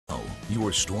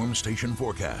your storm station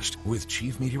forecast with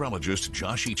Chief Meteorologist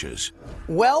Josh Eaches.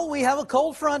 Well, we have a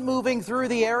cold front moving through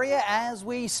the area as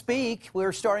we speak.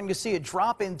 We're starting to see a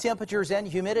drop in temperatures and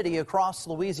humidity across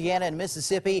Louisiana and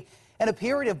Mississippi, and a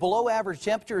period of below average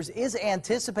temperatures is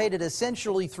anticipated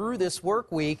essentially through this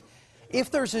work week. If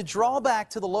there's a drawback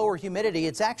to the lower humidity,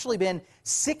 it's actually been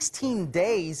 16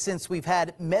 days since we've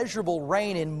had measurable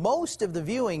rain in most of the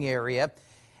viewing area.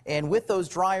 And with those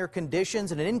drier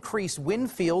conditions and an increased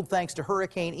wind field thanks to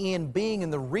Hurricane Ian being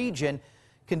in the region,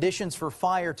 conditions for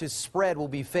fire to spread will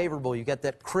be favorable. You get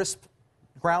that crisp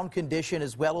ground condition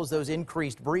as well as those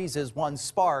increased breezes, one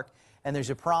spark, and there's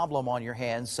a problem on your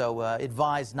hands. So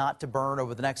advise not to burn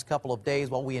over the next couple of days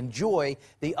while we enjoy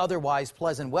the otherwise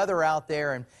pleasant weather out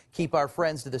there and keep our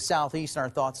friends to the southeast in our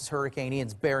thoughts as Hurricane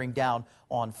Ian's bearing down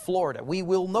on Florida. We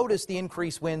will notice the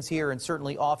increased winds here and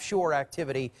certainly offshore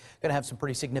activity. Going to have some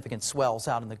pretty significant swells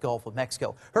out in the Gulf of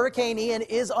Mexico. Hurricane Ian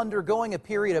is undergoing a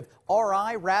period of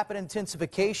RI, rapid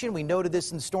intensification. We noted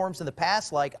this in storms in the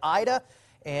past like Ida,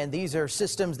 and these are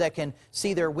systems that can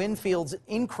see their wind fields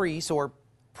increase or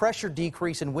pressure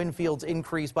decrease and wind fields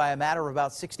increase by a matter of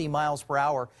about 60 miles per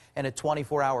hour in a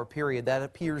 24-hour period. That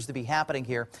appears to be happening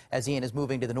here as Ian is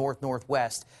moving to the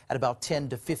north-northwest at about 10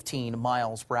 to 15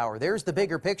 miles per hour. There's the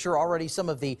bigger picture. Already some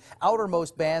of the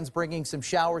outermost bands bringing some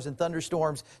showers and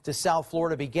thunderstorms to South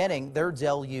Florida beginning their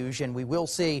deluge, and we will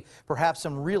see perhaps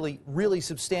some really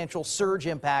substantial surge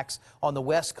impacts on the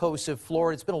west coast of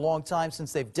Florida. It's been a long time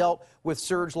since they've dealt with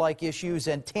surge-like issues,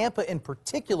 and Tampa in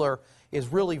particular is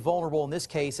really vulnerable in this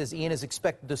case as Ian is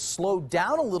expected to slow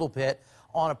down a little bit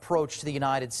on approach to the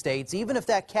United States. Even if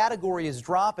that category is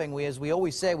dropping, as we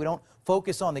always say, we don't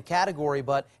focus on the category,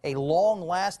 but a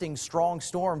long-lasting strong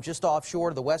storm just offshore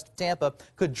to the west of Tampa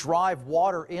could drive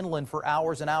water inland for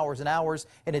hours and hours and hours,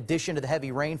 in addition to the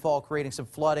heavy rainfall creating some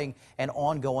flooding and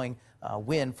ongoing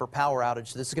wind for power outage.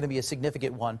 So this is going to be a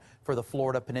significant one for the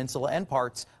Florida Peninsula and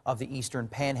parts of the eastern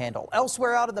panhandle.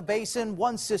 Elsewhere out in the basin,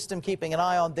 one system keeping an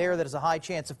eye on there that has a high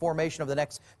chance of formation over the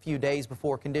next few days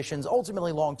before conditions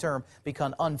ultimately long-term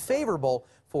become unfavorable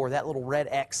for that little red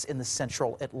X in the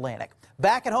central Atlantic.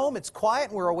 Back at home, it's quiet,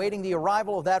 and we're awaiting the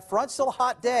arrival of that front. Still a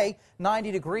hot day,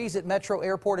 90 degrees at Metro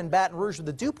Airport in Baton Rouge.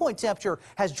 The dew point temperature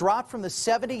has dropped from the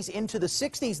 70s into the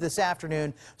 60s this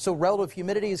afternoon, so relative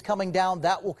humidity is coming down.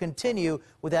 That will continue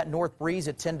with that north breeze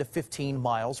at 10 to 15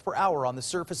 miles per hour. On the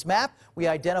surface map, we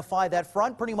identify that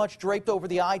front pretty much draped over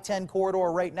the I-10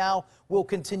 corridor right now. Will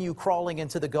continue crawling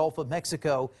into the Gulf of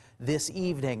Mexico this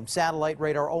evening. Satellite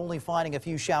radar only finding a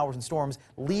few showers and storms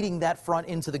leading that front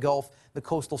into the Gulf. The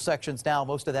coastal sections now,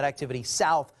 most of that activity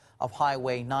south of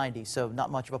Highway 90, so not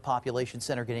much of a population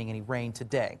center getting any rain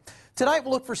today. Tonight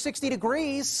we'll look for 60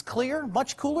 degrees, clear,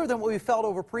 much cooler than what we felt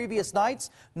over previous nights.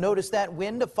 Notice that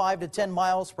wind of 5 to 10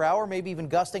 miles per hour, maybe even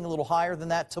gusting a little higher than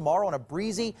that tomorrow on a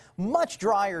breezy, much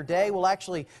drier day. We'll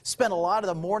actually spend a lot of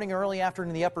the morning, early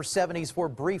afternoon in the upper 70s before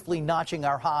briefly notching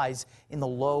our highs in the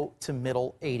low to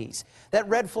middle 80s. That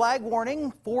red flag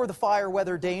warning for the fire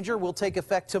weather danger will take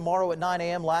effect tomorrow at 9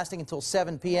 a.m. lasting until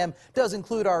 7 p.m. Does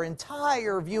include our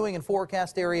entire viewing and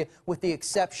forecast area with the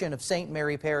exception of St.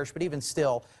 Mary Parish, but even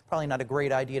still, probably not a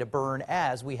great idea to burn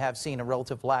as we have seen a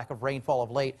relative lack of rainfall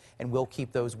of late, and we'll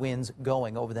keep those winds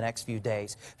going over the next few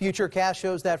days. Futurecast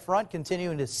shows that front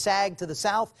continuing to sag to the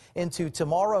south into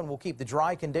tomorrow, and we'll keep the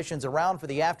dry conditions around for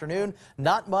the afternoon.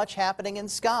 Not much happening in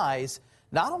skies,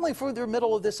 not only for the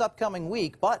middle of this upcoming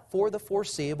week, but for the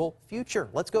foreseeable future.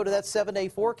 Let's go to that 7-day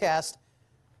forecast.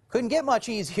 Couldn't get much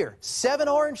easier. 7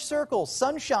 orange circles,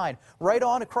 sunshine right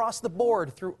on across the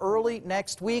board through early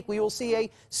next week. We will see a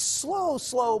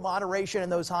slow moderation in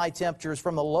those high temperatures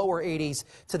from the lower 80s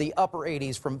to the upper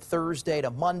 80s from Thursday to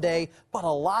Monday, but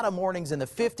a lot of mornings in the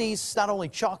 50s, not only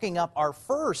chalking up our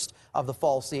first of the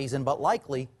fall season, but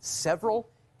likely several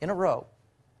in a row.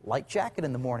 Light jacket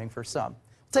in the morning for some.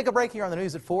 We'll take a break here on the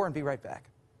news at 4 and be right back.